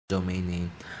domain name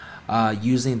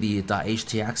using the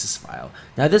htaccess file.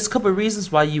 Now there's a couple of reasons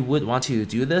why you would want to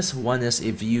do this. One is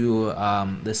if you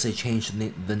let's say change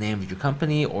the name of your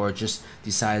company, or just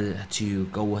decided to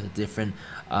go with a different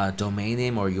domain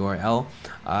name or URL,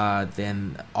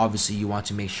 then obviously you want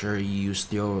to make sure you use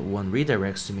 301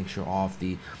 redirects to make sure all of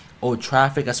the old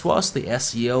traffic as well as the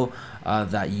SEO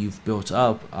that you've built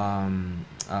up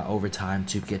over time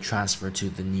to get transferred to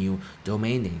the new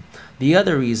domain name. The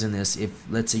other reason is if,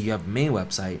 let's say, you have a main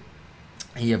website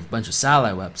and you have a bunch of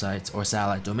satellite websites or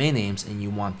satellite domain names, and you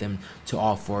want them to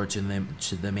all forward to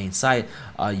the main site,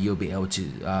 you'll be able to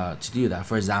do that.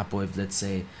 For example, if, let's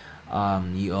say,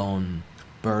 you own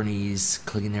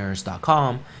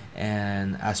berniescleaners.com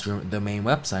and as the main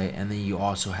website, and then you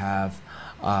also have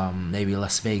maybe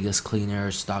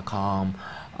lasvegascleaners.com,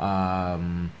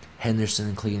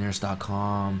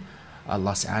 hendersoncleaners.com,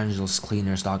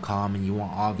 losangelescleaners.com, and you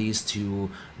want all these to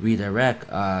redirect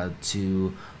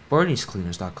to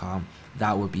berniescleaners.com,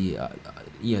 that would be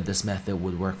this method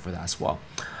would work for that as well.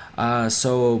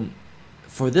 So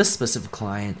for this specific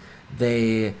client,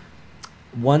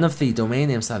 one of the domain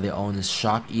names that they own is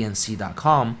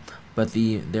shopenc.com, but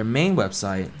their main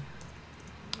website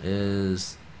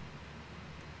is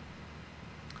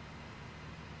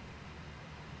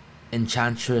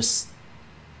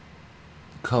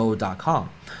enchantressco.com.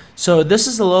 So this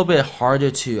is a little bit harder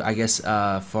to, I guess,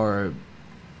 for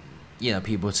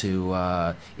people to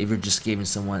if you're just giving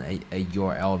someone a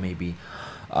URL, maybe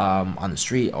on the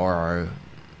street or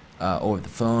over the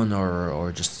phone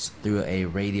or just through a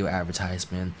radio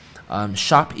advertisement.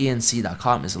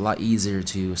 Shopenc.com is a lot easier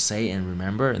to say and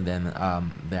remember than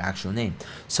the actual name.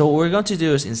 So what we're going to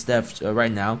do is, instead of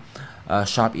right now,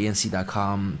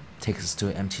 shopenc.com takes us to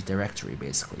an empty directory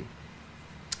basically.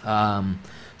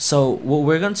 So what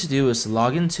we're going to do is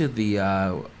log into the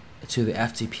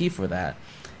FTP for that,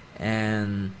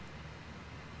 and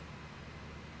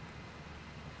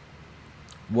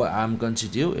what I'm going to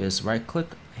do is right click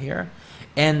here,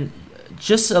 and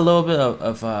just a little bit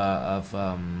of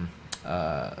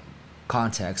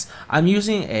context. I'm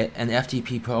using an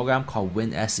FTP program called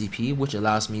WinSCP, which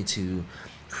allows me to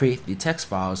create the text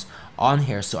files on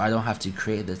here, so I don't have to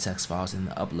create the text files and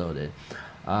upload it.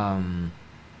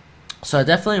 So I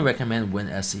definitely recommend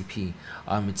WinSCP.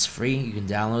 It's free, you can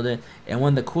download it, and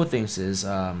one of the cool things is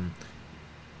I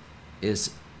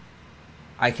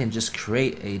can just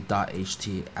create a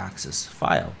htaccess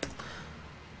file,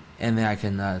 and then I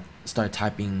can start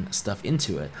typing stuff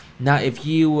into it. Now, if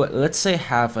you, let's say,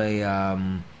 have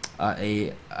another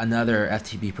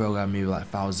FTP program, maybe like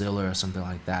FileZilla or something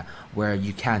like that, where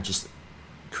you can't just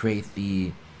create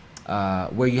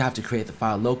where you have to create the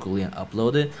file locally and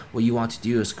upload it, what you want to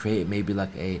do is create maybe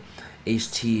like a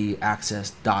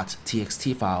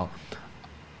htaccess.txt file,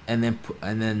 and then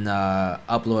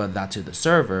upload that to the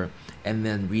server, and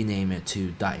then rename it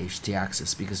to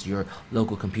 .htaccess, because your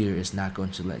local computer is not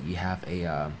going to let you have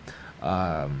a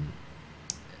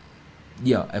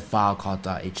file called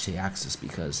 .htaccess,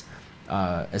 because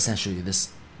essentially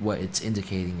what it's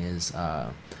indicating is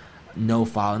no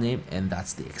file name, and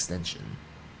that's the extension.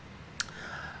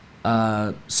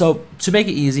 So to make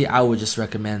it easy, I would just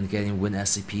recommend getting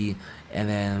WinSCP and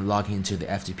then logging into the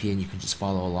FTP, and you can just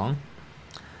follow along.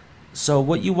 So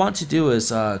what you want to do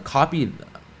is copy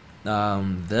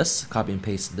and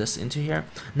paste this into here.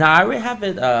 Now I already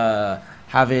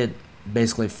have it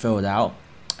basically filled out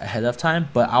ahead of time,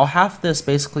 but I'll have this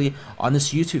basically on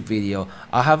this YouTube video.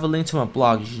 I'll have a link to my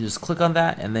blog. You should just click on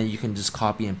that, and then you can just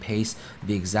copy and paste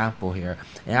the example here.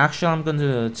 And actually, I'm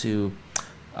going to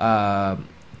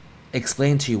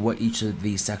explain to you what each of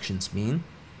these sections mean.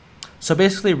 So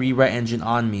basically, rewrite engine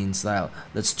on means that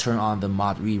let's turn on the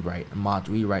mod rewrite. Mod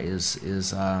rewrite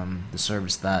is the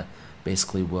service that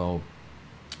basically will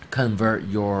convert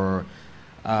your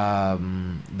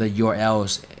the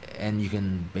URLs, and you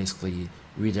can basically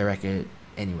redirect it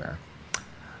anywhere.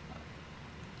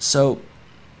 So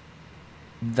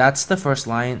that's the first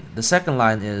line. The second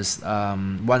line is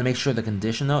want to make sure the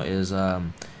conditional is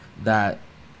that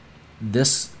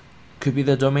this could be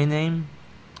the domain name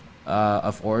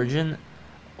of origin,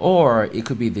 or it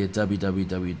could be the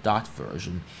www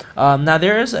version. Now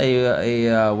there is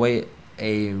a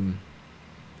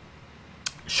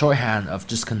shorthand of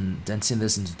just condensing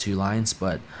this into 2 lines,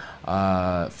 but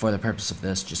for the purpose of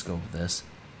this, just go with this.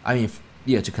 I mean,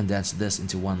 to condense this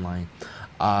into 1 line.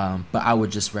 But I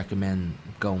would just recommend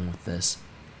going with this.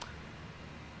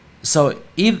 So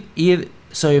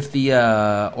if the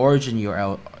origin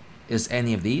URL is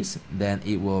any of these, then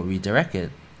it will redirect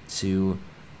it to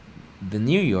the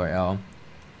new URL,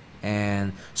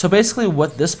 And so basically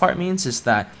what this part means is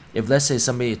that if, let's say,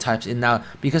 somebody types in, now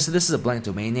because this is a blank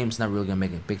domain name, it's not really gonna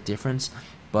make a big difference,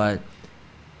 but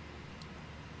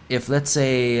if, let's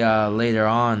say, later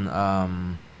on, I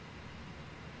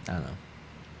don't know,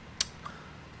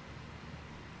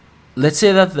 let's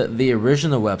say that the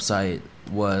original website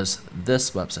was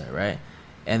this website, right?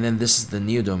 And then this is the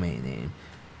new domain name.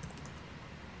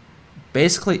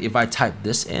 Basically, if I type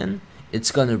this in,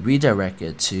 it's going to redirect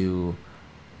it to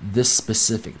this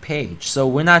specific page. So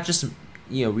we're not just,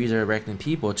 you know, redirecting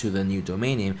people to the new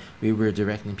domain name. We're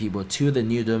redirecting people to the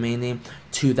new domain name,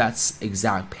 to that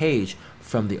exact page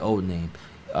from the old name.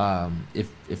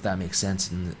 If that makes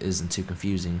sense and isn't too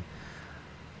confusing.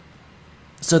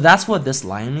 So that's what this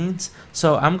line means.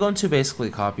 So I'm going to basically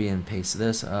copy and paste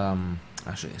this.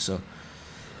 Actually, so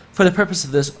for the purpose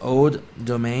of this,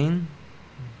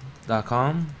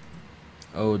 olddomain.com,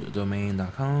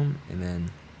 and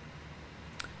then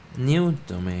new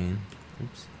domain.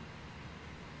 Oops.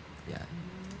 Yeah.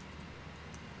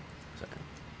 Sorry.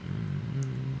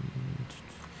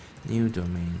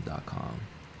 Newdomain.com.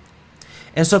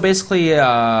 And so basically,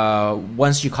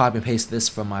 once you copy and paste this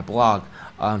from my blog,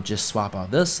 just swap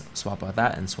out this, swap out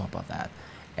that, and swap out that.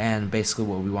 And basically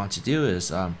what we want to do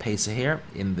is paste it here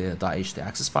in the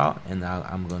 .htaccess file, and now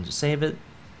I'm going to save it.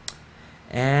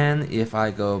 And if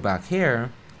I go back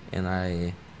here, and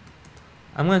I'm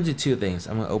going to do two things.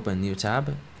 I'm going to open a new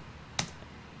tab,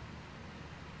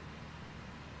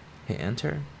 hit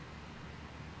enter.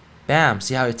 Bam!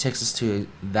 See how it takes us to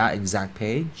that exact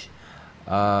page?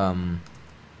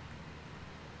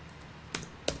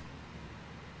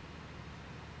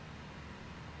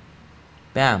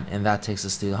 Bam, and that takes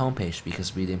us to the home page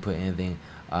because we didn't put anything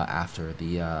after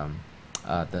the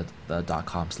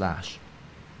 .com/.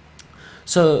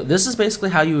 So this is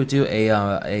basically how you would do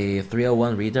a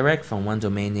 301 redirect from one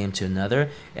domain name to another,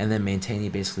 and then maintaining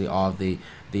basically all of the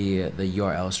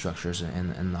URL structures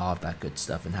and all of that good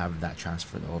stuff, and have that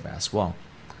transferred over as well.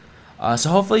 So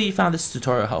hopefully you found this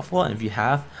tutorial helpful, and if you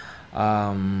have,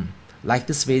 like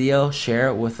this video, share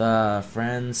it with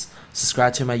friends,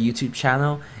 subscribe to my YouTube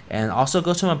channel, and also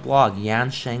go to my blog,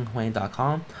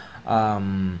 shenghuang.com.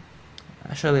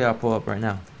 Actually, I'll pull up right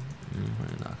now.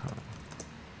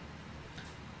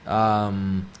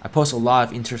 I post a lot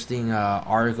of interesting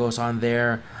articles on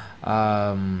there.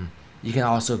 You can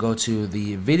also go to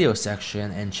the video section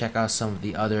and check out some of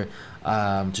the other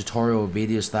tutorial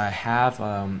videos that I have,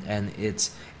 and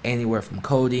it's anywhere from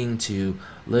coding to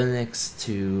Linux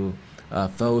to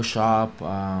Photoshop,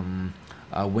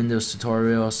 Windows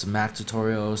tutorials, Mac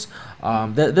tutorials.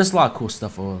 There's a lot of cool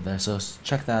stuff over there, so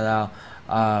check that out.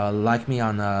 Like me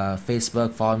on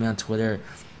Facebook, follow me on Twitter,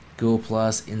 Google+,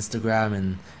 Instagram,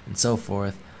 and so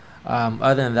forth.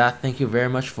 Other than that, thank you very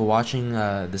much for watching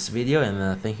this video,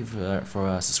 and thank you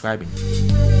for subscribing.